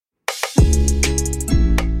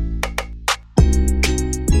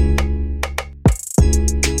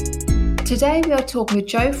Today we are talking with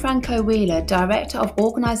Joe Franco-Wheeler, Director of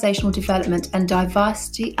Organisational Development and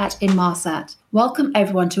Diversity at Inmarsat. Welcome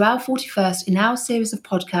everyone to our 41st in our series of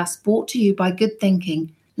podcasts brought to you by Good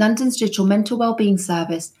Thinking, London's digital mental wellbeing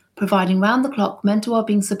service, providing round-the-clock mental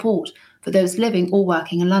wellbeing support for those living or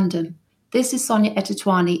working in London. This is Sonia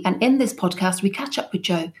Etitwani, and in this podcast we catch up with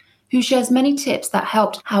Joe, who shares many tips that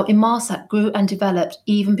helped how Inmarsat grew and developed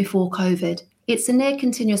even before COVID. It's a near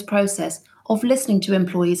continuous process of listening to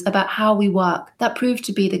employees about how we work that proved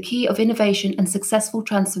to be the key of innovation and successful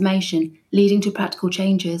transformation leading to practical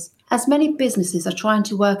changes. As many businesses are trying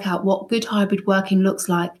to work out what good hybrid working looks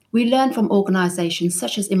like, we learn from organisations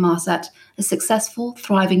such as Inmarsat, a successful,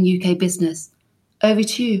 thriving UK business. Over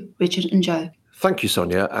to you, Richard and Joe. Thank you,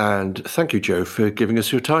 Sonia, and thank you, Joe, for giving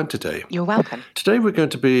us your time today. You're welcome. Today we're going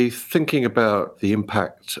to be thinking about the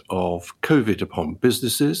impact of COVID upon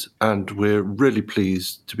businesses, and we're really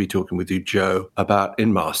pleased to be talking with you, Joe, about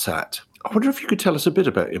Inmarsat. I wonder if you could tell us a bit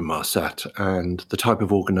about Inmarsat and the type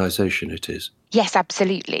of organisation it is. Yes,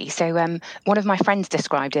 absolutely. So one of my friends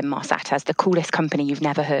described Inmarsat as the coolest company you've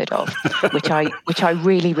never heard of, which I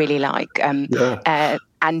really, really like.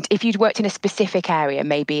 And if you'd worked in a specific area,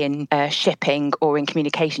 maybe in shipping or in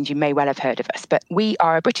communications, you may well have heard of us. But we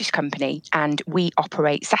are a British company and we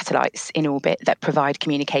operate satellites in orbit that provide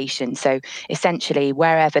communication. So essentially,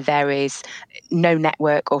 wherever there is no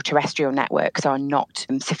network or terrestrial networks are not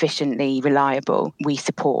sufficiently reliable, we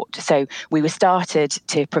support. So we were started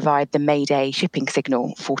to provide the Mayday shipping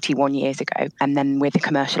signal 41 years ago, and then with a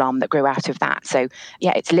commercial arm that grew out of that. So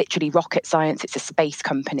yeah, it's literally rocket science. It's a space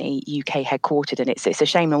company, UK headquartered, and it's a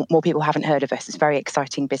shame more people haven't heard of us. It's a very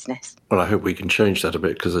exciting business. Well, I hope we can change that a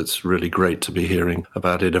bit, because it's really great to be hearing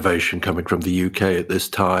about innovation coming from the UK at this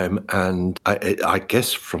time. And I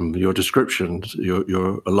guess from your description,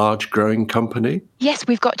 you're a large growing company. Yes,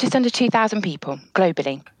 we've got just under 2,000 people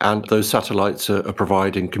globally. And those satellites are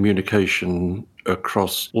providing communication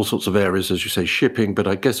across all sorts of areas, as you say, shipping, but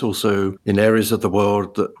I guess also in areas of the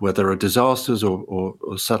world where there are disasters or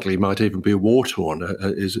sadly might even be war-torn.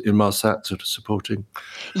 Is Inmarsat sort of supporting?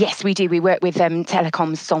 Yes, we do. We work with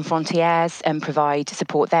Télécoms Sans Frontières and provide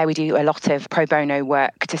support there. We do a lot of pro bono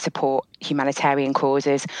work to support humanitarian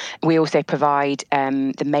causes. We also provide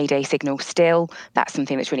the Mayday signal still. That's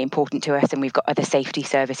something that's really important to us, and we've got other safety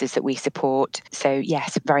services that we support. So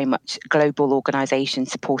yes, very much global organisation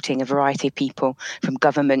supporting a variety of people, from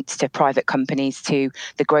governments to private companies to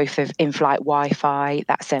the growth of in-flight Wi-Fi.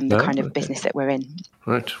 That's the kind of business that we're in.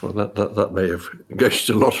 Right. Well, that may have engaged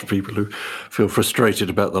a lot of people who feel frustrated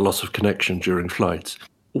about the loss of connection during flights.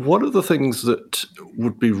 One of the things that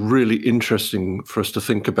would be really interesting for us to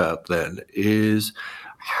think about then is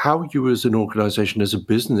how you as an organisation, as a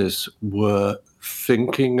business, were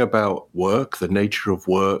thinking about work, the nature of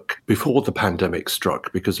work, before the pandemic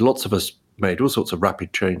struck, because lots of us made all sorts of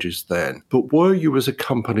rapid changes then. But were you as a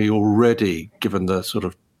company already, given the sort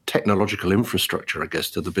of technological infrastructure, I guess,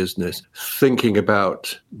 to the business, thinking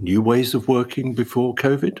about new ways of working before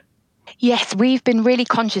COVID? Yes, we've been really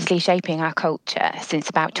consciously shaping our culture since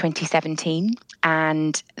about 2017.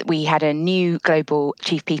 And we had a new global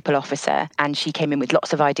chief people officer, and she came in with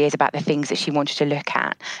lots of ideas about the things that she wanted to look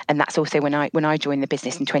at. And that's also when I joined the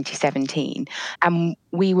business in 2017. And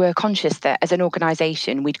we were conscious that as an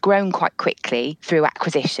organisation, we'd grown quite quickly through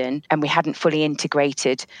acquisition, and we hadn't fully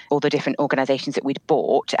integrated all the different organisations that we'd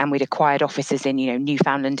bought. And we'd acquired offices in,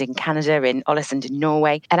 Newfoundland in Canada, in Ålesund in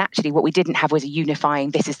Norway. And actually what we didn't have was a unifying,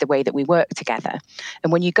 this is the way that we work together.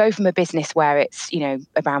 And when you go from a business where it's,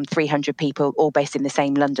 around 300 people, all based in the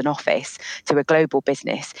same London office, to a global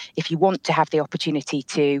business, if you want to have the opportunity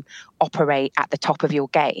to operate at the top of your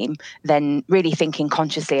game, then really thinking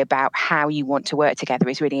consciously about how you want to work together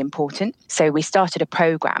is really important. So we started a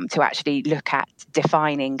program to actually look at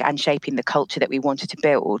defining and shaping the culture that we wanted to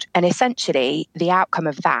build. And essentially, the outcome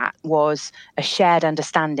of that was a shared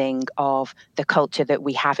understanding of the culture that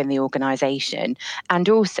we have in the organisation, and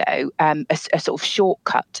also a sort of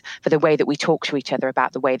shortcut for the way that we talk to each other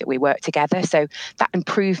about the way that we work together. So that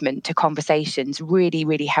improvement to conversations really,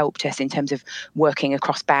 really helped us in terms of working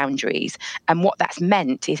across boundaries. And what that's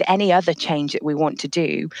meant is any other change that we want to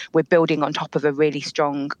do, we're building on top of a really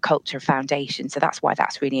strong culture foundation. So that's why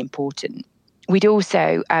that's really important. We'd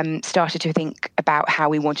also started to think about how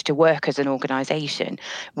we wanted to work as an organisation,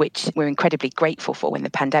 which we're incredibly grateful for when the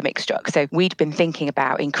pandemic struck. So we'd been thinking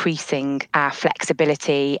about increasing our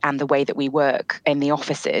flexibility and the way that we work in the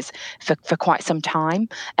offices for quite some time.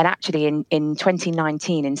 And actually in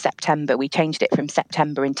 2019, in September, we changed it from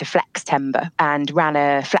September into Flextember and ran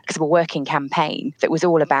a flexible working campaign that was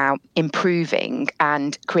all about improving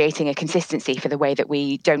and creating a consistency for the way that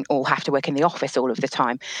we don't all have to work in the office all of the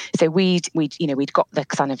time. So we'd got the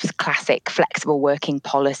kind of classic flexible working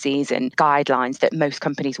policies and guidelines that most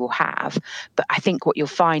companies will have. But I think what you'll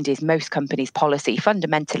find is most companies' policy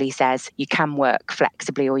fundamentally says you can work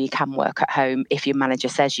flexibly or you can work at home if your manager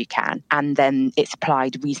says you can. And then it's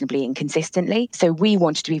applied reasonably inconsistently. So we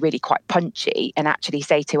wanted to be really quite punchy and actually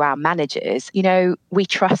say to our managers, we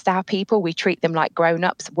trust our people. We treat them like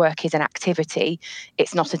grown-ups. Work is an activity.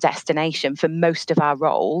 It's not a destination for most of our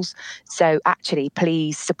roles. So actually,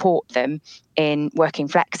 please support them in working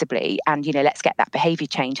flexibly and, let's get that behaviour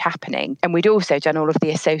change happening. And we'd also done all of the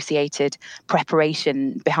associated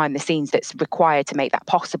preparation behind the scenes that's required to make that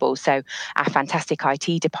possible. So our fantastic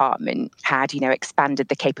IT department had, expanded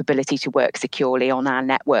the capability to work securely on our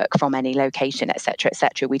network from any location, et cetera, et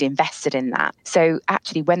cetera. We'd invested in that. So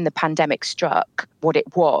actually, when the pandemic struck, what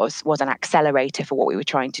it was an accelerator for what we were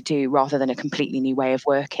trying to do rather than a completely new way of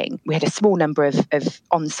working. We had a small number of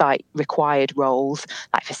on-site required roles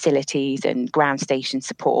like facilities and ground station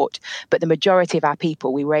support, but the majority of our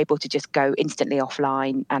people, we were able to just go instantly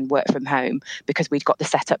offline and work from home because we'd got the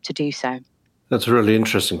setup to do so. That's really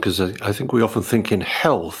interesting because I think we often think in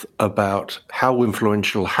health about how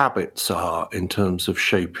influential habits are in terms of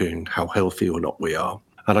shaping how healthy or not we are.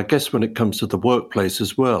 And I guess when it comes to the workplace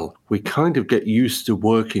as well, we kind of get used to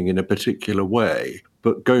working in a particular way.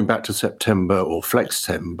 But going back to September or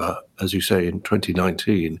Flextember, as you say, in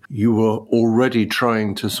 2019, you were already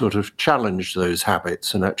trying to sort of challenge those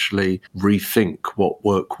habits and actually rethink what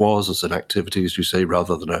work was as an activity, as you say,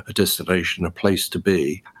 rather than a destination, a place to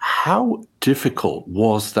be. How difficult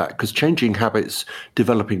was that? Because changing habits,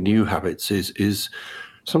 developing new habits is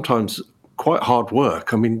sometimes quite hard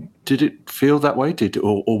work. I mean, did it feel that way?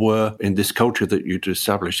 Or were in this culture that you'd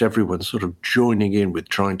established, everyone sort of joining in with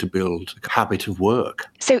trying to build a habit of work?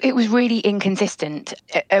 So it was really inconsistent.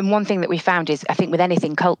 And one thing that we found is, I think with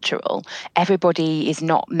anything cultural, everybody is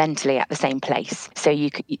not mentally at the same place. So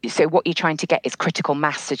what you're trying to get is critical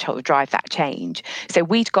mass to sort of drive that change. So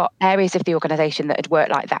we'd got areas of the organisation that had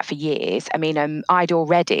worked like that for years. I mean, I'd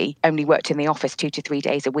already only worked in the office 2 to 3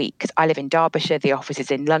 days a week because I live in Derbyshire. The office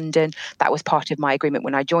is in London. That was part of my agreement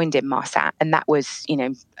when I joined Inmarsat, and that was,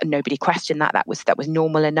 nobody questioned that. That was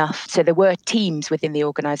normal enough. So there were teams within the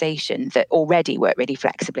organisation that already worked really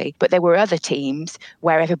flexibly, but there were other teams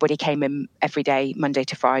where everybody came in every day, Monday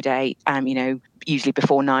to Friday, usually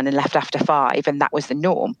before 9 and left after 5, and that was the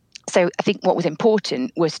norm. So I think what was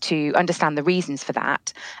important was to understand the reasons for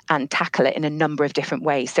that and tackle it in a number of different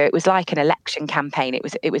ways. So it was like an election campaign. It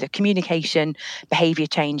was a communication, behaviour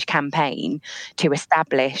change campaign to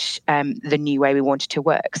establish the new way we wanted to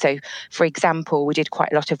work. So, for example, we did quite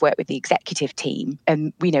a lot of work with the executive team,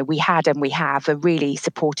 and we had and we have a really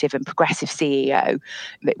supportive and progressive CEO.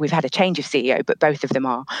 We've had a change of CEO, but both of them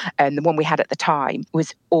are. And the one we had at the time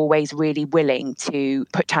was always really willing to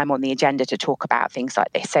put time on the agenda to talk about things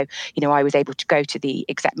like this. So I was able to go to the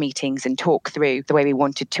exec meetings and talk through the way we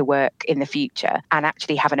wanted to work in the future and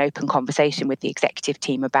actually have an open conversation with the executive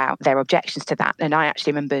team about their objections to that. And I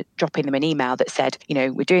actually remember dropping them an email that said,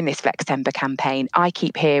 we're doing this Flextember campaign. I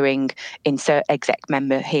keep hearing insert exec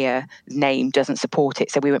member here name doesn't support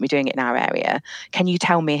it, so we won't be doing it in our area. Can you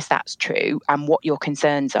tell me if that's true and what your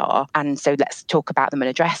concerns are? And so let's talk about them and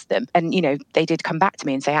address them. And, they did come back to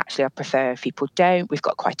me and say, actually, I prefer if people don't. We've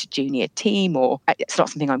got quite a junior team, or it's not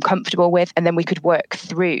something I'm comfortable with. And then we could work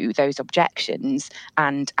through those objections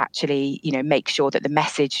and actually, make sure that the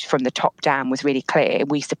message from the top down was really clear.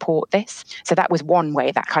 We support this. So that was one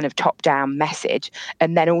way, that kind of top down message.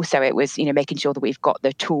 And then also it was, making sure that we've got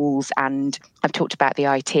the tools, and I've talked about the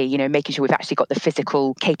IT, making sure we've actually got the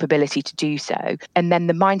physical capability to do so. And then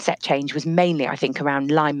the mindset change was mainly, I think, around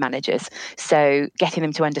line managers. So getting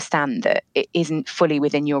them to understand that it isn't fully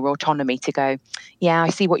within your autonomy to go, yeah, I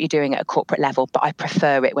see what you're doing at a corporate level, but I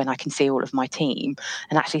prefer it it when I can see all of my team,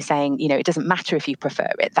 and actually saying, it doesn't matter if you prefer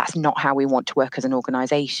it. That's not how we want to work as an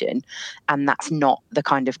organisation. And that's not the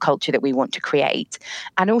kind of culture that we want to create.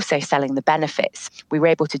 And also selling the benefits. We were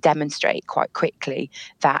able to demonstrate quite quickly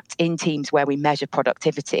that in teams where we measure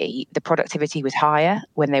productivity, the productivity was higher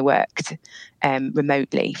when they worked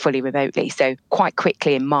fully remotely. So quite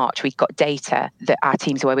quickly in March, we got data that our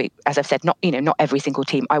teams where we, as I've said, not every single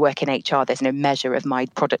team. I work in HR. There's no measure of my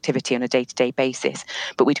productivity on a day-to-day basis,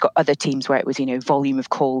 but we'd got other teams where it was, volume of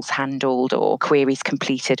calls handled or queries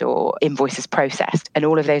completed or invoices processed. And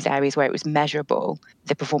all of those areas where it was measurable,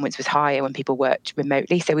 the performance was higher when people worked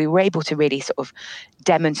remotely. So we were able to really sort of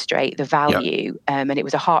demonstrate the value. And it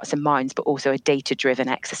was a hearts and minds, but also a data-driven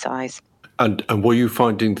exercise. And were you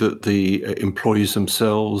finding that the employees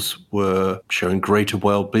themselves were showing greater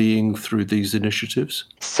well-being through these initiatives?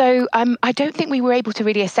 So I don't think we were able to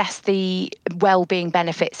really assess the well-being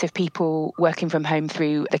benefits of people working from home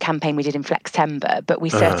through the campaign we did in Flextember, but we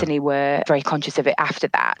certainly were very conscious of it after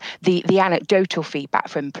that. The anecdotal feedback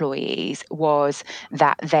from employees was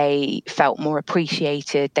that they felt more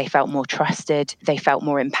appreciated, they felt more trusted, they felt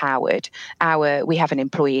more empowered. We have an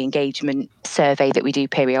employee engagement survey that we do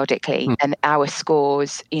periodically, and our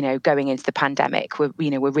scores, going into the pandemic were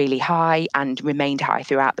really high and remained high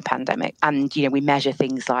throughout the pandemic. And, we measure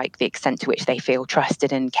things like the extent to which they feel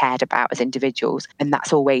trusted and cared about as individuals. And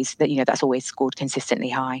that's always scored consistently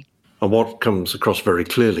high. And what comes across very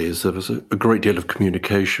clearly is there was a great deal of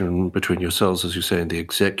communication between yourselves, as you say, in the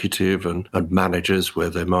executive and managers, where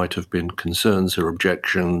there might have been concerns or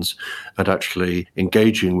objections, and actually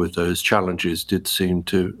engaging with those challenges did seem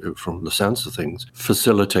to, from the sounds of things,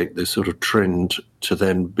 facilitate this sort of trend to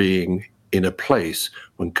then being in a place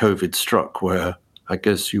when COVID struck, where I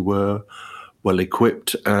guess you were well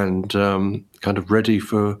equipped and kind of ready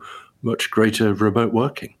for much greater remote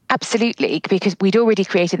working. Absolutely, because we'd already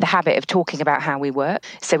created the habit of talking about how we work.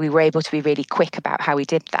 So we were able to be really quick about how we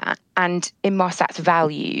did that. And Inmarsat's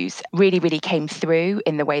values really, really came through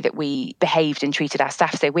in the way that we behaved and treated our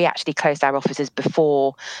staff. So we actually closed our offices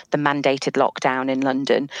before the mandated lockdown in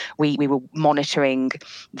London. We were monitoring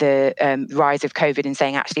the rise of COVID and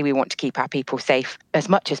saying, actually, we want to keep our people safe as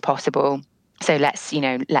much as possible. So let's,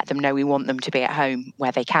 let them know we want them to be at home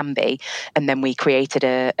where they can be. And then we created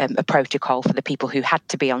a protocol for the people who had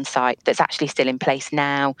to be on site that's actually still in place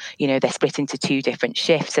now. They're split into 2 different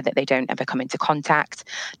shifts so that they don't ever come into contact.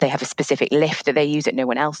 They have a specific lift that they use that no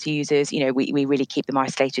one else uses. We really keep them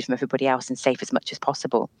isolated from everybody else and safe as much as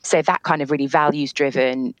possible. So that kind of really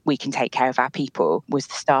values-driven, we can take care of our people, was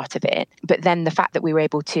the start of it. But then the fact that we were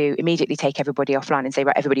able to immediately take everybody offline and say,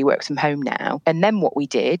 right, everybody works from home now. And then what we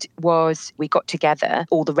did was we got together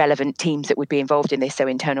all the relevant teams that would be involved in this, so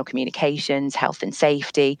internal communications, health and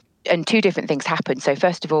safety. And 2 different things happened. So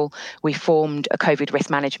first of all, we formed a COVID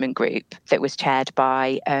risk management group that was chaired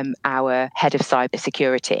by our head of cyber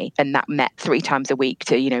security. And that met 3 times a week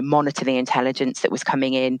to, monitor the intelligence that was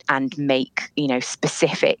coming in and make,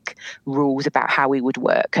 specific rules about how we would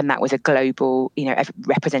work. And that was a global,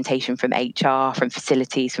 representation from HR, from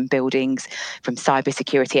facilities, from buildings, from cyber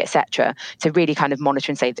security, etc. To really kind of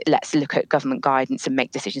monitor and say, let's look at government guidance and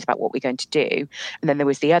make decisions about what we're going to do. And then there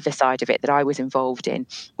was the other side of it that I was involved in,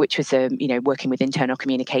 which was working with internal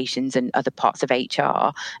communications and other parts of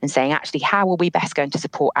HR and saying, actually, how are we best going to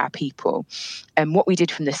support our people? And what we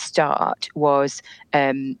did from the start was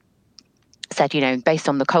said, based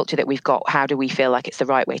on the culture that we've got, how do we feel like it's the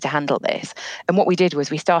right way to handle this? And what we did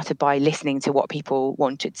was we started by listening to what people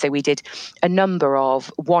wanted. So we did a number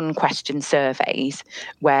of 1-question surveys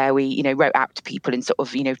where we, wrote out to people and sort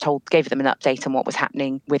of, gave them an update on what was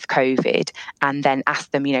happening with COVID, and then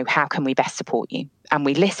asked them, how can we best support you? And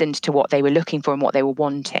we listened to what they were looking for and what they were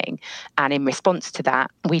wanting. And in response to that,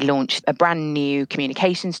 we launched a brand new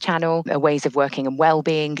communications channel, a Ways of Working and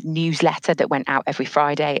Wellbeing newsletter that went out every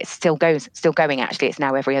Friday. It's still going, actually. It's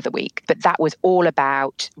now every other week. But that was all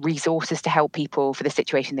about resources to help people for the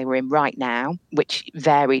situation they were in right now, which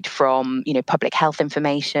varied from, public health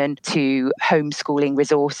information to homeschooling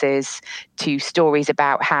resources to stories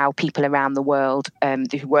about how people around the world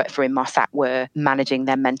who work for Inmarsat were managing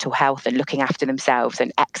their mental health and looking after themselves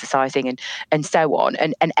and exercising and so on.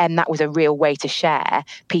 And that was a real way to share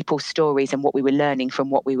people's stories and what we were learning from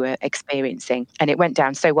what we were experiencing. And it went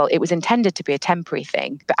down so well. It was intended to be a temporary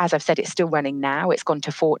thing, but as I've said, it's still running now. It's gone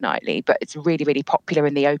to fortnightly, but it's really, really popular,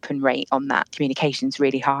 and the open rate on that communication is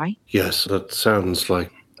really high. Yes, that sounds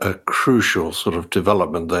like a crucial sort of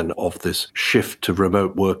development then of this shift to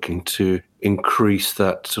remote working to increase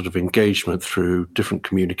that sort of engagement through different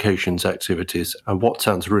communications activities. And what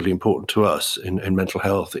sounds really important to us in mental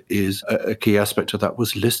health is a key aspect of that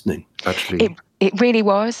was listening, actually. It really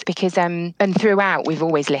was, because and throughout we've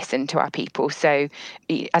always listened to our people. So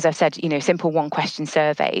as I've said, simple 1-question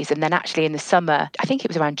surveys. And then actually in the summer, I think it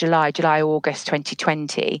was around July, August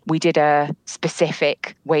 2020, we did a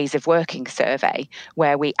specific ways of working survey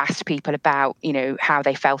where we asked people about, how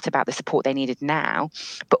they felt about the support they needed now.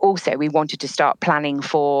 But also we wanted to start planning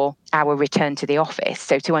for our return to the office.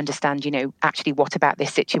 So to understand, actually what about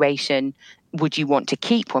this situation would you want to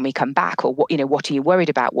keep when we come back? Or what are you worried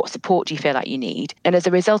about? What support do you feel like you need? And as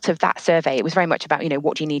a result of that survey, it was very much about,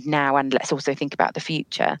 what do you need now? And let's also think about the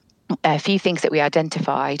future. A few things that we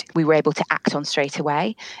identified, we were able to act on straight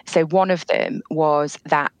away. So one of them was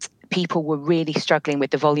that people were really struggling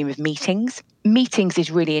with the volume of meetings. Meetings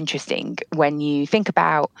is really interesting when you think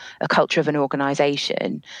about a culture of an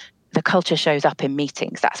organisation. The culture shows up in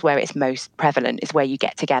meetings. That's where it's most prevalent, is where you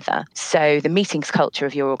get together. So the meetings culture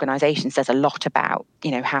of your organisation says a lot about,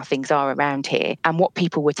 how things are around here. And what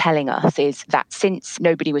people were telling us is that since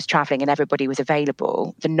nobody was travelling and everybody was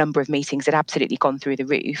available, the number of meetings had absolutely gone through the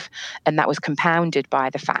roof. And that was compounded by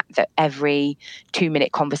the fact that every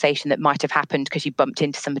 2-minute conversation that might have happened because you bumped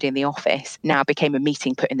into somebody in the office now became a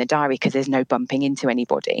meeting put in the diary because there's no bumping into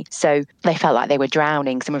anybody. So they felt like they were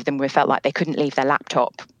drowning. Some of them felt like they couldn't leave their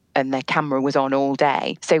laptop and their camera was on all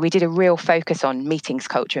day. So we did a real focus on meetings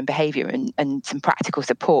culture and behaviour and some practical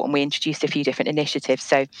support, and we introduced a few different initiatives.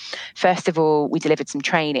 So first of all, we delivered some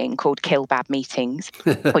training called Kill Bad Meetings,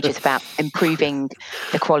 which is about improving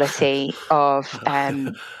the quality of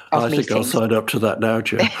I meetings. think I'll sign up to that now,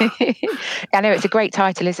 Jim. I know, it's a great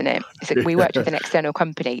title, isn't it? We worked with an external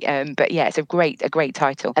company, but yeah, it's a great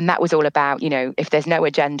title. And that was all about, if there's no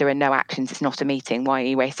agenda and no actions, it's not a meeting. Why are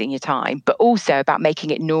you wasting your time? But also about making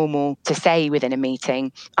it normal to say within a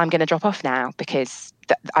meeting, I'm going to drop off now because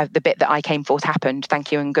the bit that I came for happened,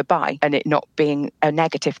 thank you and goodbye, and it not being a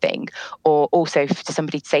negative thing. Or also for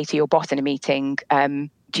somebody to say to your boss in a meeting,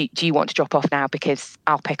 do you want to drop off now because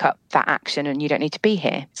I'll pick up that action and you don't need to be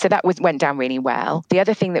here? So that went down really well. The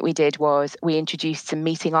other thing that we did was we introduced some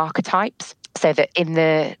meeting archetypes. So that in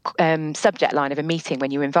the subject line of a meeting,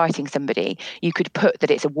 when you're inviting somebody, you could put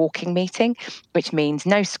that it's a walking meeting, which means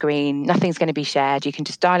no screen, nothing's going to be shared. You can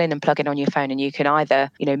just dial in and plug in on your phone, and you can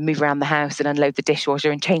either, move around the house and unload the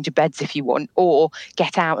dishwasher and change your beds if you want, or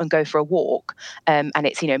get out and go for a walk. And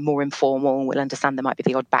it's, more informal. We'll understand there might be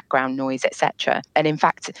the odd background noise, etc. And in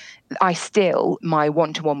fact, my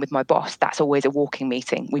one-to-one with my boss, that's always a walking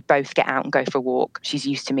meeting. We both get out and go for a walk. She's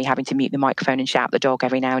used to me having to mute the microphone and shout at the dog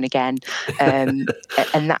every now and again. And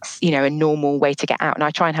that's, a normal way to get out. And I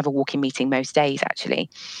try and have a walking meeting most days, actually.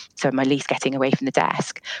 So I'm at least getting away from the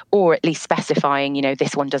desk, or at least specifying,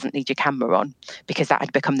 this one doesn't need your camera on, because that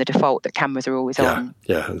had become the default, that cameras are always on.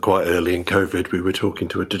 Yeah, and quite early in COVID, we were talking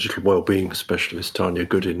to a digital wellbeing specialist, Tanya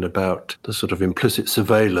Goodin, about the sort of implicit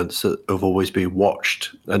surveillance of always being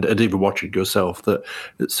watched, and even watching yourself, that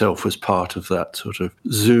itself was part of that sort of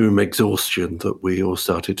Zoom exhaustion that we all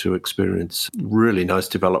started to experience. Really nice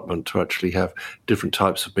development to actually have different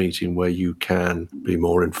types of meeting where you can be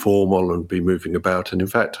more informal and be moving about. And in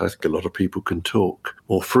fact, I think a lot of people can talk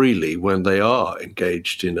more freely when they are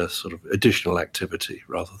engaged in a sort of additional activity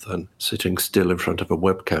rather than sitting still in front of a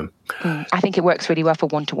webcam. I think it works really well for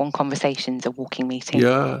one-to-one conversations, a walking meeting.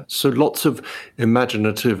 Yeah, so lots of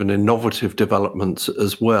imaginative and innovative developments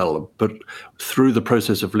as well, but through the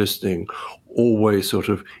process of listening, always sort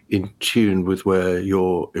of in tune with where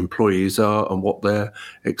your employees are and what their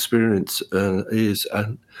experience is.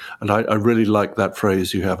 And I really like that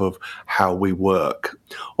phrase you have of how we work.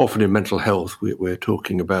 Often in mental health, we're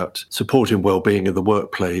talking about supporting well-being in the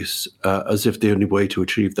workplace as if the only way to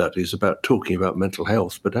achieve that is about talking about mental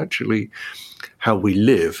health, but actually how we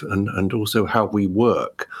live and also how we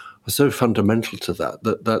work are so fundamental to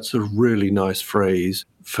that's a really nice phrase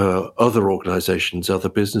for other organizations, other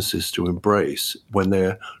businesses to embrace when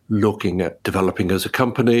they're looking at developing as a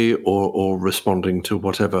company or responding to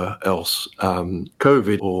whatever else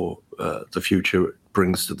COVID or the future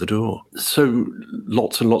brings to the door. So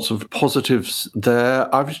lots and lots of positives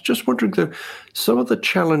there. I was just wondering, though, some of the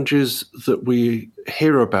challenges that we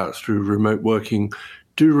hear about through remote working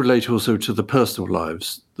do relate also to the personal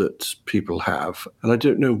lives that people have. And I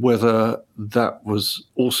don't know whether that was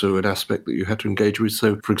also an aspect that you had to engage with.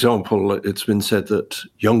 So, for example, it's been said that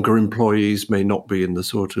younger employees may not be in the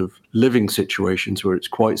sort of living situations where it's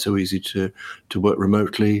quite so easy to work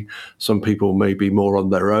remotely. Some people may be more on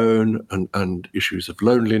their own, and issues of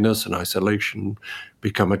loneliness and isolation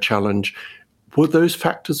become a challenge. Were those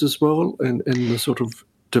factors as well in the sort of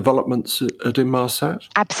developments at Inmarsat?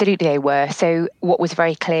 Absolutely, they were. So what was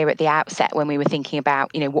very clear at the outset when we were thinking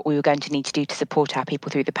about, what we were going to need to do to support our people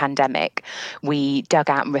through the pandemic, we dug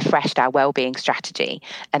out and refreshed our wellbeing strategy.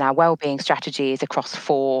 And our wellbeing strategy is across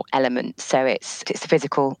 4 elements. So it's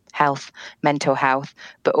physical health, mental health,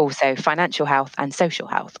 but also financial health and social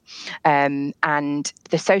health. And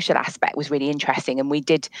the social aspect was really interesting. And we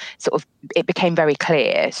did it became very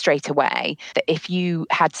clear straight away that if you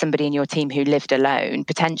had somebody in your team who lived alone,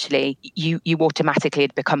 potentially you automatically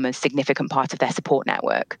had become a significant part of their support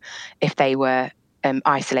network if they were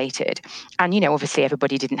isolated. And, obviously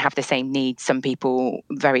everybody didn't have the same needs. Some people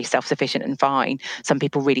very self-sufficient and fine. Some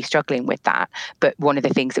people really struggling with that. But one of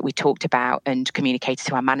the things that we talked about and communicated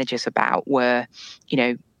to our managers about were,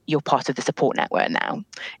 you're part of the support network now.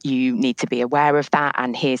 You need to be aware of that.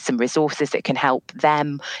 And here's some resources that can help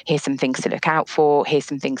them. Here's some things to look out for. Here's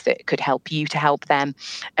some things that could help you to help them.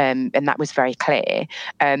 And that was very clear.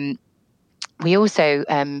 We also,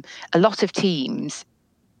 a lot of teams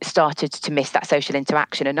started to miss that social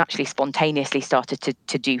interaction and actually spontaneously started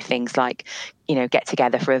to do things like, get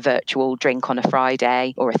together for a virtual drink on a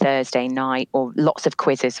Friday or a Thursday night, or lots of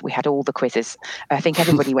quizzes. We had all the quizzes. I think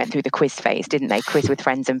everybody went through the quiz phase, didn't they? Quiz with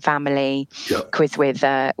friends and family, quiz with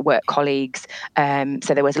work colleagues.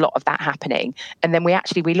 So there was a lot of that happening. And then we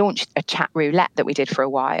launched a chat roulette that we did for a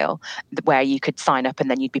while, where you could sign up and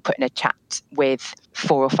then you'd be put in a chat with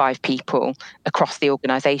 4 or 5 people across the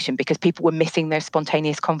organisation because people were missing those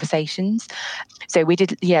spontaneous conversations. So we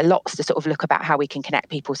did, lots to look about how we can connect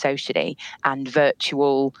people socially and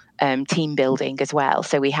virtual team building as well.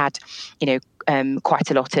 So we had,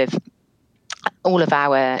 quite a lot of all of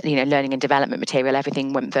our, learning and development material,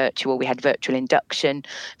 everything went virtual. We had virtual induction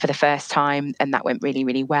for the first time, and that went really,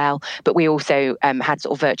 really well. But we also had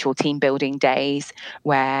virtual team building days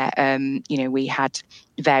where, we had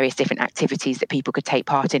various different activities that people could take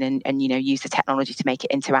part in and use the technology to make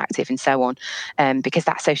it interactive and so on, because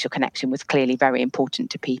that social connection was clearly very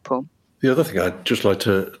important to people. The other thing I'd just like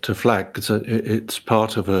to flag is that it's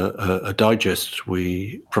part of a digest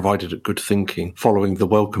we provided at Good Thinking following the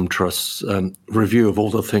Wellcome Trust's review of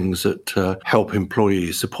all the things that help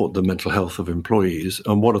employees, support the mental health of employees.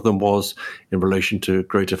 And one of them was in relation to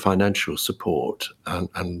greater financial support.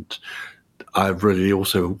 And I really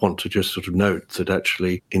also want to just note that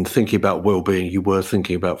actually in thinking about well-being, you were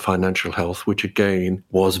thinking about financial health, which again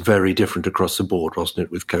was very different across the board, wasn't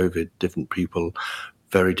it, with COVID, different people,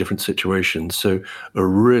 very different situations. So a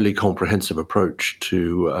really comprehensive approach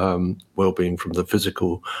to well-being from the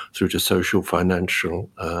physical through to social, financial,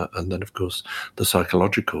 and then, of course, the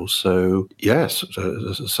psychological. So, yes,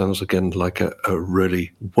 it sounds again like a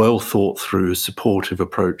really well-thought-through, supportive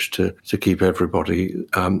approach to keep everybody,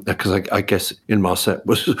 because I guess Inmarsat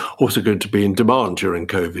was also going to be in demand during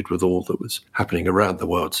COVID with all that was happening around the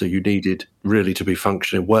world. So you needed really to be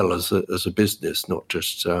functioning well as a business, not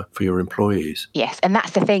just for your employees. Yes, and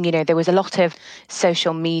that's the thing, there was a lot of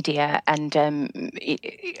social media and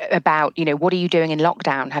about, what are you doing in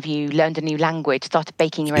lockdown? Have you learned a new language, started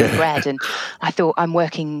baking your own bread? And I thought, I'm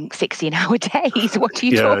working 16-hour days. What are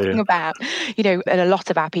you talking about? And a lot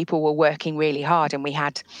of our people were working really hard and we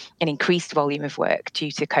had an increased volume of work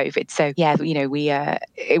due to COVID. So,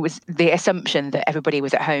 it was the assumption that everybody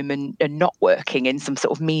was at home and not working in some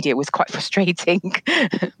sort of media was quite frustrating.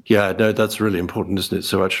 Yeah, no, that's really important, isn't it?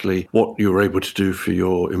 So actually what you were able to do for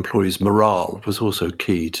your employees' morale was also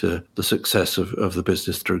key to the success of the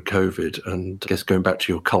business through COVID. And I guess going back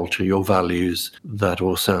to your culture, your values, that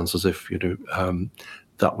all sounds as if,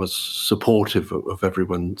 that was supportive of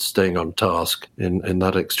everyone staying on task in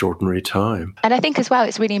that extraordinary time. And I think as well,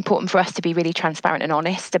 it's really important for us to be really transparent and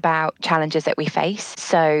honest about challenges that we face.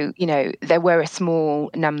 So, there were a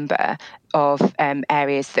small number of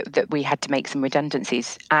areas that we had to make some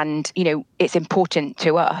redundancies. And, it's important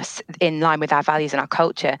to us, in line with our values and our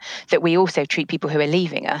culture, that we also treat people who are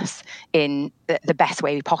leaving us in the best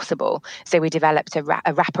way possible. So we developed a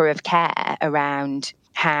wrapper of care around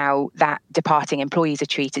how that departing employees are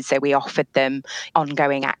treated. So we offered them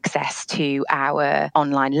ongoing access to our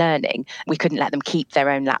online learning. We couldn't let them keep their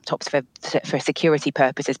own laptops for security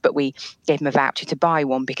purposes, but we gave them a voucher to buy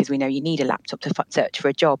one because we know you need a laptop to search for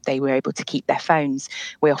a job. They were able to keep their phones.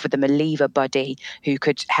 We offered them a leaver buddy who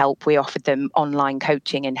could help. We offered them online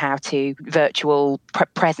coaching and how to virtual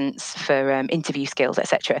presence for interview skills,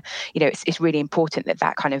 etc. It's really important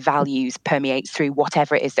that kind of values permeates through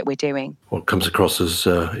whatever it is that we're doing. What comes across as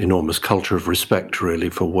enormous culture of respect, really,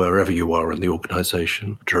 for wherever you are in the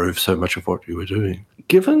organisation, drove so much of what you were doing.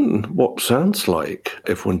 Given what sounds like,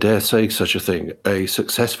 if one dare say such a thing, a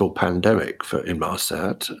successful pandemic for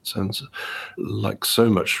Inmarsat, it sounds like so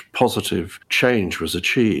much positive change was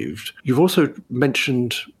achieved. You've also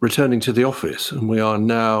mentioned returning to the office, and we are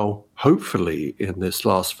now hopefully in this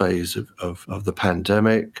last phase of the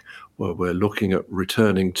pandemic, where we're looking at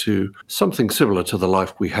returning to something similar to the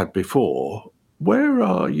life we had before. Where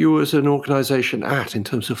are you as an organisation at in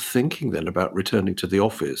terms of thinking then about returning to the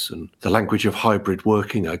office and the language of hybrid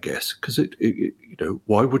working, I guess? Because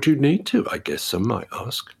why would you need to, I guess some might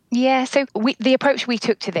ask? Yeah, so the approach we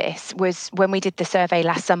took to this was when we did the survey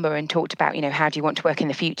last summer and talked about, how do you want to work in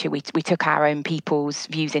the future? We took our own people's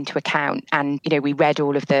views into account, and, we read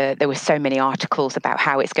all of there were so many articles about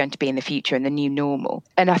how it's going to be in the future and the new normal.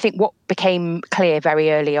 And I think what became clear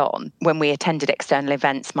very early on when we attended external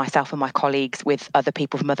events, myself and my colleagues with other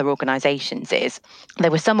people from other organisations, is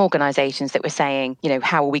there were some organisations that were saying,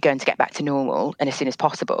 how are we going to get back to normal and as soon as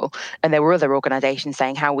possible? And there were other organisations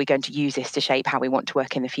saying, how are we going to use this to shape how we want to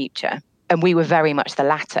work in the future? And we were very much the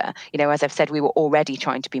latter. As I've said, we were already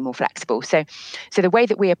trying to be more flexible. So the way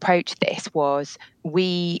that we approached this was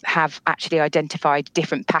we have actually identified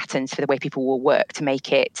different patterns for the way people will work to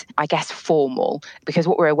make it, I guess, formal. Because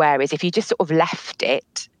what we're aware is if you just sort of left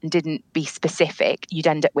it and didn't be specific, you'd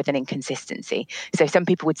end up with an inconsistency. So some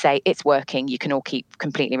people would say, it's working, you can all keep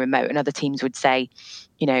completely remote. And other teams would say,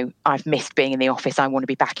 I've missed being in the office, I want to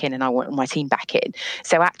be back in and I want my team back in.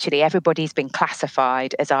 So actually everybody's been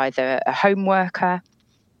classified as either a home worker,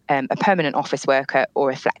 a permanent office worker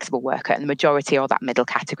or a flexible worker, and the majority are that middle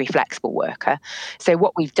category flexible worker. So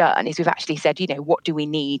what we've done is we've actually said, what do we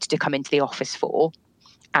need to come into the office for?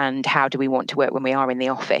 And how do we want to work when we are in the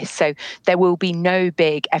office? So there will be no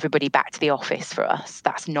big everybody back to the office for us.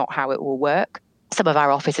 That's not how it will work. Some of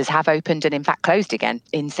our offices have opened and in fact closed again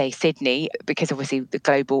in, say, Sydney, because obviously the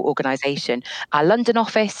global organisation. Our London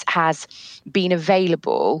office has been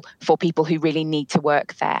available for people who really need to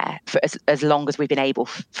work there for as long as we've been able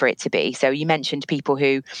for it to be. So you mentioned people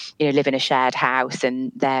who, live in a shared house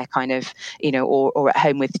and they're kind of, or at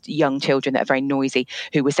home with young children that are very noisy,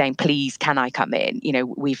 who were saying, please, can I come in?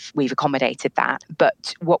 We've accommodated that.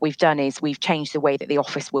 But what we've done is we've changed the way that the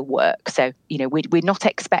office will work. So, we're not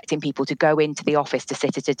expecting people to go into the office to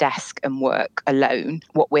sit at a desk and work alone.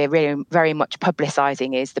 What we're really very much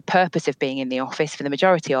publicising is the purpose of being in the office for the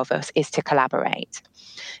majority of us is to collaborate.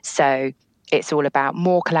 So it's all about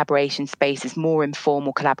more collaboration spaces, more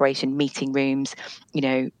informal collaboration meeting rooms,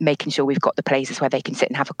 making sure we've got the places where they can sit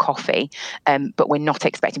and have a coffee. But we're not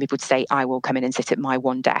expecting people to say, I will come in and sit at my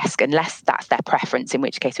one desk, unless that's their preference, in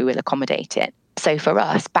which case we will accommodate it. So for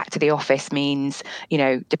us, back to the office means,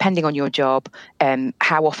 depending on your job,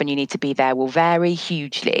 how often you need to be there will vary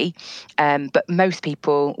hugely. But most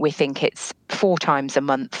people, we think it's 4 times a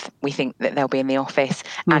month, we think that they'll be in the office,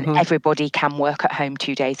 and everybody can work at home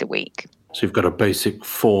 2 days a week. So you've got a basic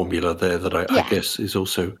formula there that I guess is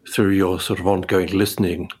also through your sort of ongoing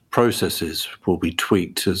listening processes will be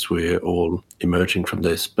tweaked as we're all emerging from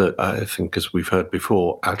this. But I think, as we've heard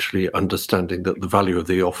before, actually understanding that the value of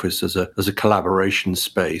the office as a collaboration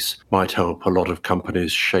space might help a lot of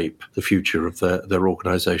companies shape the future of their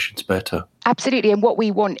organisations better. Absolutely. And what we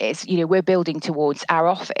want is, we're building towards our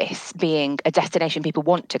office being a destination people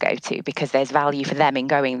want to go to because there's value for them in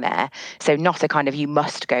going there. So not a kind of you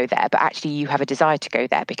must go there, but actually you have a desire to go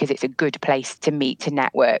there because it's a good place to meet, to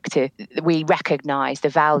network. We recognise the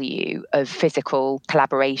value of physical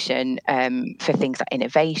collaboration for things like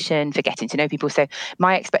innovation, for getting to know people. So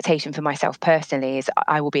my expectation for myself personally is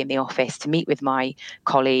I will be in the office to meet with my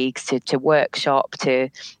colleagues, to workshop, to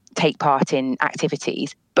take part in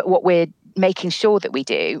activities. But what we're making sure that we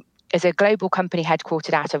do, as a global company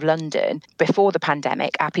headquartered out of London, before the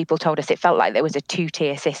pandemic, our people told us it felt like there was a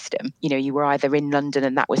 2-tier system. You were either in London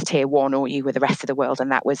and that was tier 1, or you were the rest of the world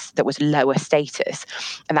and that was lower status.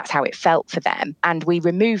 And that's how it felt for them. And we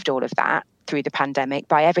removed all of that through the pandemic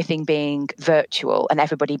by everything being virtual and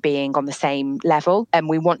everybody being on the same level. And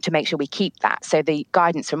we want to make sure we keep that. So the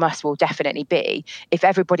guidance from us will definitely be, if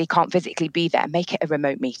everybody can't physically be there, make it a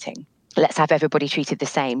remote meeting. Let's have everybody treated the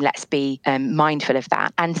same. Let's be mindful of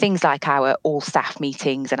that. And things like our all-staff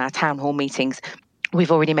meetings and our town hall meetings,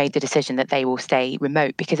 we've already made the decision that they will stay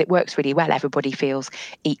remote because it works really well. Everybody feels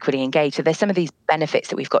equally engaged. So there's some of these benefits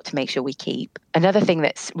that we've got to make sure we keep. Another thing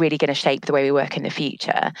that's really going to shape the way we work in the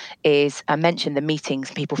future is, I mentioned the meetings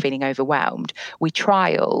and people feeling overwhelmed. We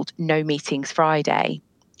trialled No Meetings Friday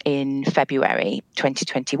in February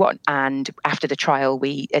 2021. And after the trial,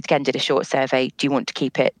 we again did a short survey. Do you want to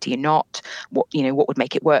keep it? Do you not? What would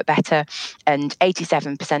make it work better? And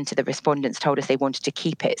 87% of the respondents told us they wanted to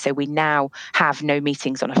keep it. So we now have no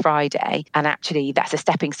meetings on a Friday. And actually, that's a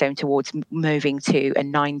stepping stone towards moving to a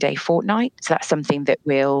 9-day fortnight. So that's something that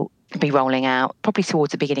we'll be rolling out probably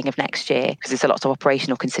towards the beginning of next year, because there's a lot of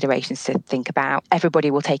operational considerations to think about.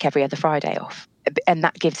 Everybody will take every other Friday off. And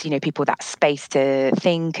that gives, people that space to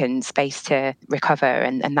think and space to recover.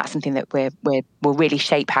 And that's something that will really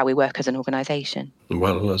shape how we work as an organisation.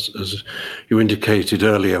 Well, as you indicated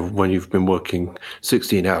earlier, when you've been working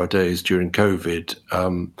 16-hour days during COVID,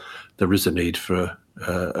 there is a need for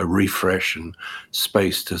a refresh and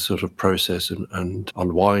space to sort of process and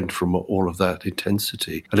unwind from all of that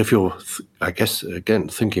intensity. And if you're, I guess, again,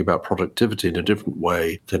 thinking about productivity in a different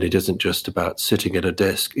way, then it isn't just about sitting at a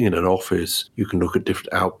desk in an office. You can look at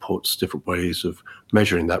different outputs, different ways of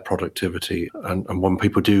measuring that productivity. And when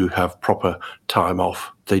people do have proper time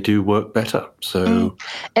off, they do work better. So,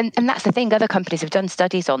 and that's the thing. Other companies have done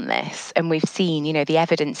studies on this, and we've seen, the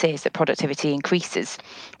evidence is that productivity increases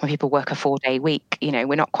when people work a 4-day week.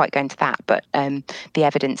 We're not quite going to that, but the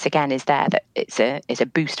evidence again is there that it's a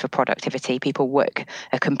boost for productivity. People work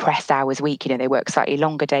a compressed hours week. They work slightly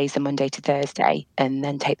longer days than Monday to Thursday, and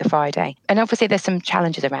then take the Friday. And obviously, there's some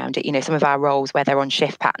challenges around it. Some of our roles where they're on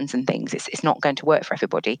shift patterns and things, it's not going to work for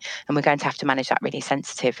everybody, and we're going to have to manage that really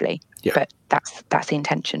sensitively. Yeah. But that's the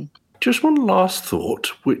intention. Just one last thought,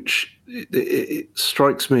 which it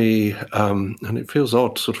strikes me, and it feels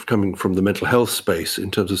odd sort of coming from the mental health space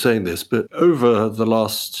in terms of saying this, but over the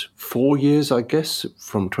last 4 years, I guess,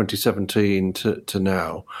 from 2017 to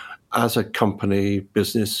now, as a company,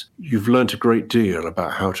 business, you've learned a great deal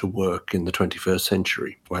about how to work in the 21st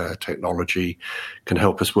century, where technology can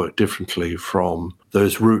help us work differently from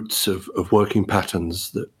those roots of working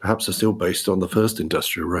patterns that perhaps are still based on the first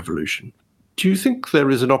industrial revolution. Do you think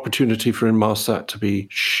there is an opportunity for Inmarsat to be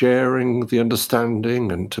sharing the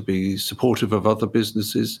understanding and to be supportive of other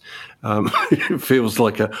businesses? It feels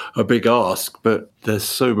like a big ask, but there's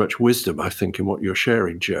so much wisdom, I think, in what you're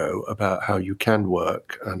sharing, Jo, about how you can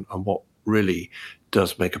work and what really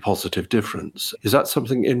does make a positive difference. Is that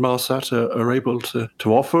something Inmarsat are able to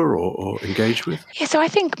offer or engage with? Yeah, so I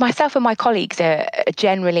think myself and my colleagues are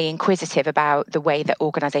generally inquisitive about the way that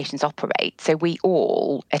organisations operate. So we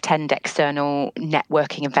all attend external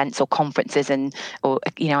networking events or conferences, or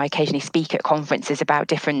I occasionally speak at conferences about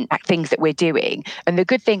different things that we're doing. And the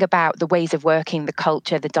good thing about the ways of working, the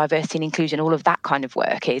culture, the diversity and inclusion, all of that kind of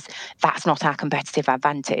work is that's not our competitive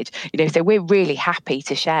advantage. So we're really happy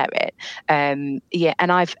to share it. Yeah,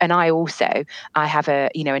 and I have a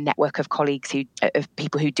network of colleagues of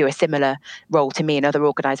people who do a similar role to me in other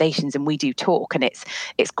organisations, and we do talk, and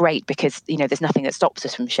it's great because there's nothing that stops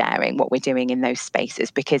us from sharing what we're doing in those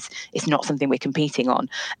spaces because it's not something we're competing on.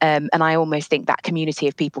 And I almost think that community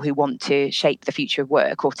of people who want to shape the future of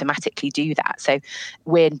work automatically do that. So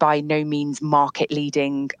we're by no means market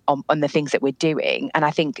leading on the things that we're doing, and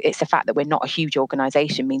I think it's the fact that we're not a huge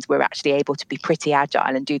organisation means we're actually able to be pretty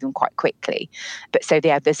agile and do them quite quickly. But so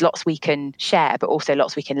there's lots we can share, but also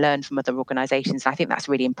lots we can learn from other organisations. And I think that's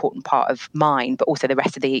a really important part of mine, but also the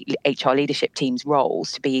rest of the HR leadership team's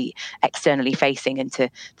roles, to be externally facing and to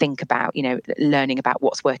think about, learning about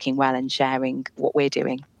what's working well and sharing what we're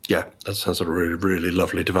doing. Yeah, that sounds a really, really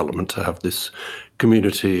lovely development to have this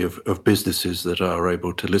community of businesses that are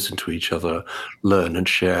able to listen to each other, learn and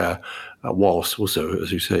share, whilst also,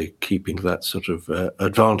 as you say, keeping that sort of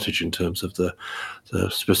advantage in terms of the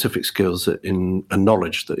specific skills and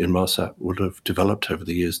knowledge that Inmarsat would have developed over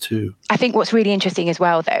the years too. I think what's really interesting as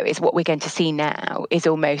well, though, is what we're going to see now is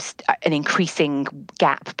almost an increasing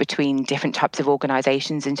gap between different types of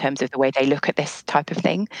organisations in terms of the way they look at this type of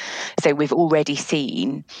thing. So we've already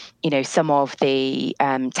seen, some of the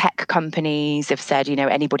tech companies have said,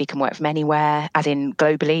 anybody can work from anywhere, as in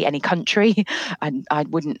globally, any country. And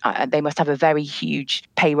they must have a very huge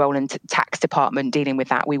payroll and tax department dealing with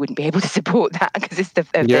that. We wouldn't be able to support that because it's the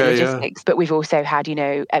logistics. Yeah. But we've also had,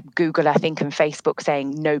 Google, I think, and Facebook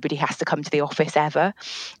saying nobody has to come to the office ever.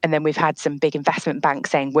 And then we've had some big investment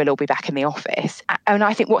banks saying we'll all be back in the office. And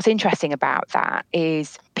I think what's interesting about that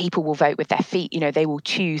is people will vote with their feet. They will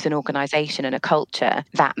choose an organisation and a culture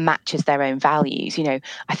that matches their own values.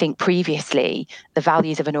 I think previously the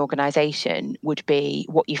values of an organisation would be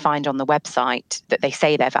what you find on the website that they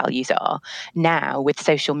say their values are. Now with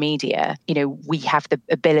social media, we have the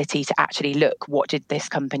ability to actually look, what did this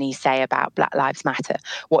company say about Black Lives Matter?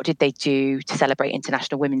 What did they do to celebrate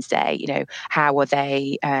International Women's Day? How are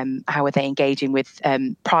they engaging with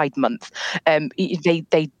Pride Month?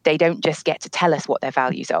 They don't just get to tell us what their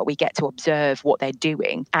values values are. We get to observe what they're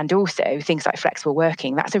doing. And also things like flexible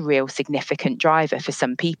working, that's a real significant driver for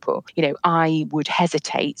some people. I would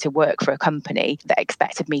hesitate to work for a company that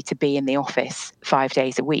expected me to be in the office 5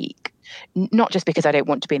 days a week. Not just because I don't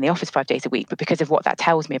want to be in the office 5 days a week, but because of what that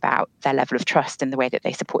tells me about their level of trust and the way that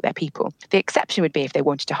they support their people. The exception would be if they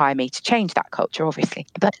wanted to hire me to change that culture, obviously.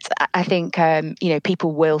 But I think,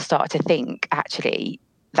 people will start to think, actually,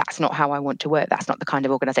 that's not how I want to work. That's not the kind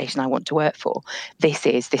of organisation I want to work for. This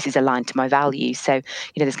is aligned to my values. So,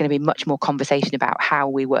 there's going to be much more conversation about how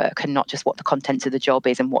we work and not just what the contents of the job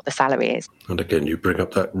is and what the salary is. And again, you bring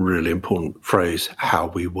up that really important phrase, how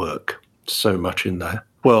we work. So much in there.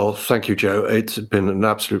 Well, thank you, Jo. It's been an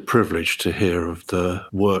absolute privilege to hear of the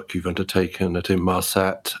work you've undertaken at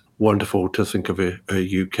Inmarsat. Wonderful to think of a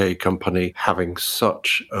UK company having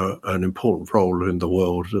such an important role in the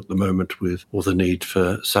world at the moment, with all the need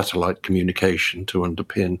for satellite communication to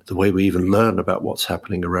underpin the way we even learn about what's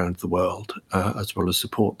happening around the world, as well as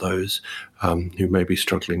support those who may be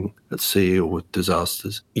struggling at sea or with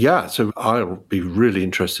disasters. Yeah, so I'll be really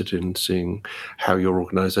interested in seeing how your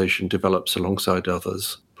organisation develops alongside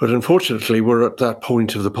others. But unfortunately, we're at that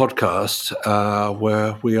point of the podcast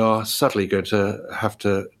where we are sadly going to have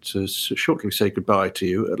to shortly say goodbye to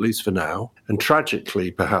you, at least for now. And tragically,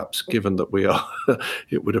 perhaps, given that we are,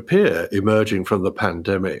 it would appear, emerging from the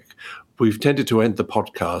pandemic, we've tended to end the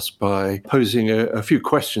podcast by posing a few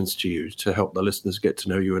questions to you to help the listeners get to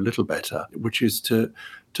know you a little better, which is to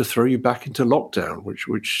throw you back into lockdown,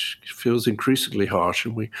 which feels increasingly harsh,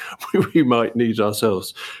 and we might need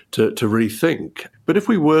ourselves to rethink. But if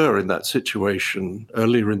we were in that situation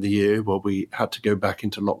earlier in the year where we had to go back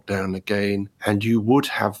into lockdown again, and you would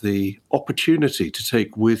have the opportunity to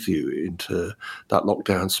take with you into that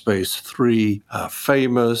lockdown space 3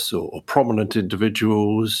 famous or prominent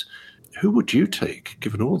individuals, who would you take,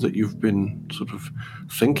 given all that you've been sort of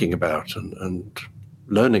thinking about and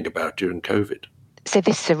learning about during COVID? So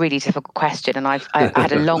this is a really difficult question, and I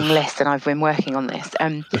had a long list, and I've been working on this.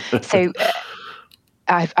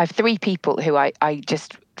 I've 3 people who I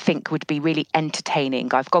just think would be really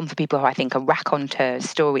entertaining. I've gone for people who I think are raconteurs,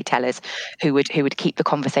 storytellers, who would keep the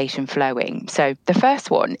conversation flowing. So the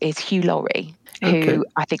first one is Hugh Laurie, who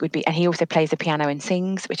I think would be, and he also plays the piano and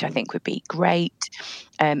sings, which I think would be great.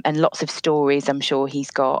 And lots of stories I'm sure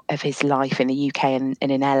he's got of his life in the UK and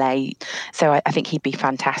in LA. So I think he'd be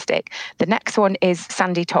fantastic. The next one is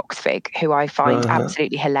Sandy Toksvig, who I find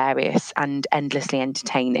absolutely hilarious and endlessly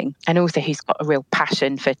entertaining. And also who's got a real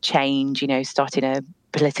passion for change, starting a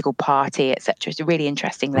political party, etc. It's a really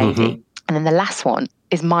interesting lady. Mm-hmm. And then the last one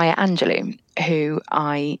is Maya Angelou, who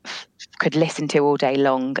I could listen to all day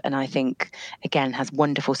long, and I think, again, has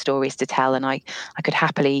wonderful stories to tell, and I could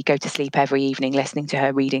happily go to sleep every evening listening to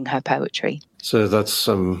her reading her poetry. So that's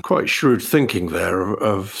some quite shrewd thinking there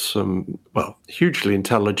of some, hugely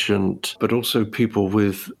intelligent, but also people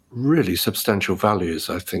with really substantial values,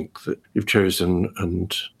 I think, that you've chosen,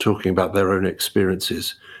 and talking about their own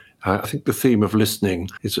experiences. I think the theme of listening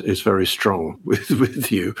is very strong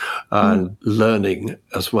with you, and learning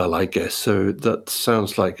as well, I guess. So that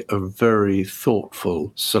sounds like a very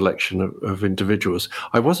thoughtful selection of individuals.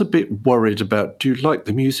 I was a bit worried about, do you like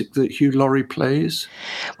the music that Hugh Laurie plays?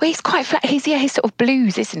 Well, he's quite flat. He's sort of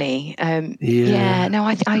blues, isn't he? No,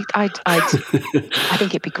 I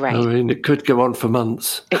think it'd be great. I mean, it could go on for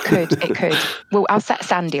months. It could. Well, I'll set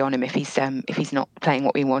Sandy on him if he's not playing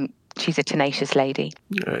what we want. She's a tenacious lady.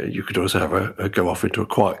 You could also have a go off into a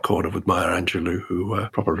quiet corner with Maya Angelou, who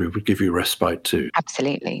probably would give you respite too.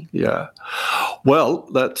 Absolutely. Yeah. Well,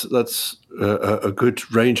 that's a good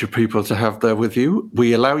range of people to have there with you.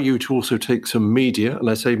 We allow you to also take some media, and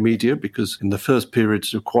I say media because in the first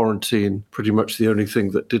periods of quarantine, pretty much the only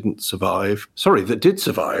thing that did survive,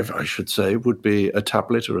 I should say, would be a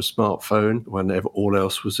tablet or a smartphone whenever all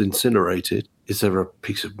else was incinerated. Is there a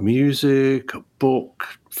piece of music, a book,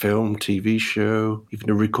 film, TV show, even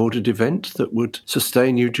a recorded event that would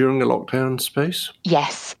sustain you during a lockdown space?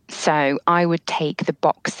 Yes. So I would take the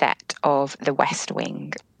box set of The West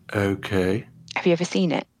Wing. Okay. Have you ever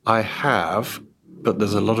seen it? I have, but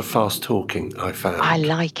there's a lot of fast talking, I found. I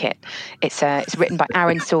like it. It's written by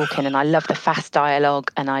Aaron Sorkin, and I love the fast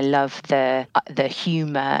dialogue, and I love the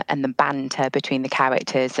humour and the banter between the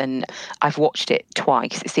characters, and I've watched it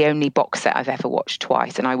twice. It's the only box set I've ever watched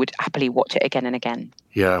twice, and I would happily watch it again and again.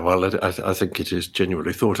 Yeah, well, I think it is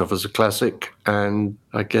genuinely thought of as a classic, and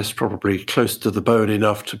I guess probably close to the bone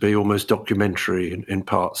enough to be almost documentary in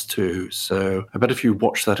parts too. So I bet if you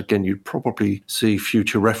watch that again, you'd probably see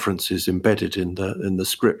future references embedded in the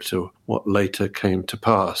script or what later came to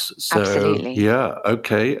pass. So, Absolutely. Yeah,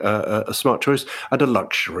 okay, a smart choice and a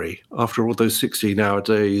luxury. After all those 16-hour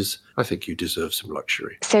days, I think you deserve some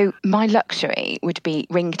luxury. So my luxury would be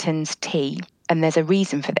Rington's tea. And there's a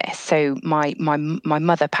reason for this. So my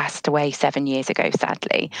mother passed away 7 years ago,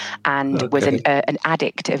 sadly, and was an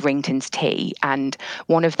addict of Rington's tea. And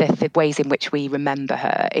one of the ways in which we remember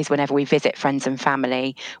her is whenever we visit friends and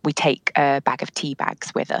family, we take a bag of tea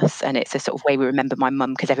bags with us. And it's a sort of way we remember my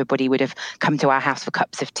mum, because everybody would have come to our house for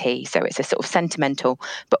cups of tea. So it's a sort of sentimental,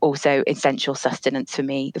 but also essential sustenance for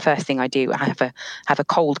me. The first thing I do, I have a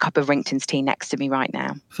cold cup of Rington's tea next to me right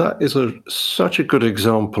now. That is such a good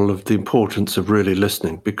example of the importance of really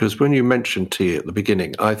listening, because when you mentioned tea at the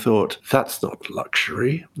beginning, I thought that's not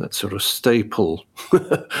luxury. That's sort of staple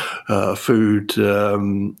food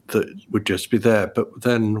that would just be there. But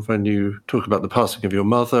then when you talk about the passing of your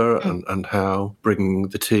mother and how bringing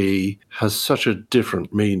the tea has such a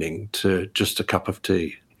different meaning to just a cup of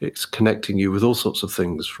tea. It's connecting you with all sorts of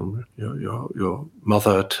things from your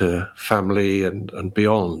mother to family and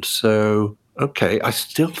beyond. So, okay, I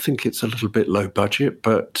still think it's a little bit low budget,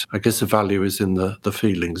 but I guess the value is in the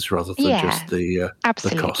feelings rather than just the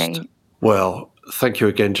cost. Well, thank you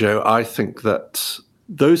again, Jo. I think that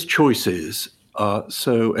those choices are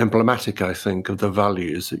so emblematic, I think, of the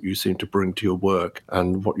values that you seem to bring to your work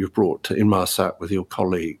and what you've brought to Inmarsat with your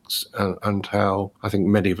colleagues, and how I think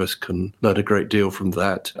many of us can learn a great deal from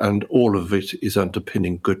that. And all of it is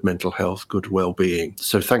underpinning good mental health, good well-being.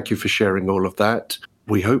 So thank you for sharing all of that.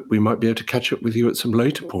 We hope we might be able to catch up with you at some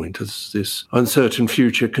later point as this uncertain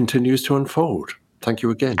future continues to unfold. Thank you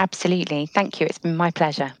again. Absolutely. Thank you. It's been my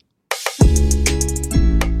pleasure.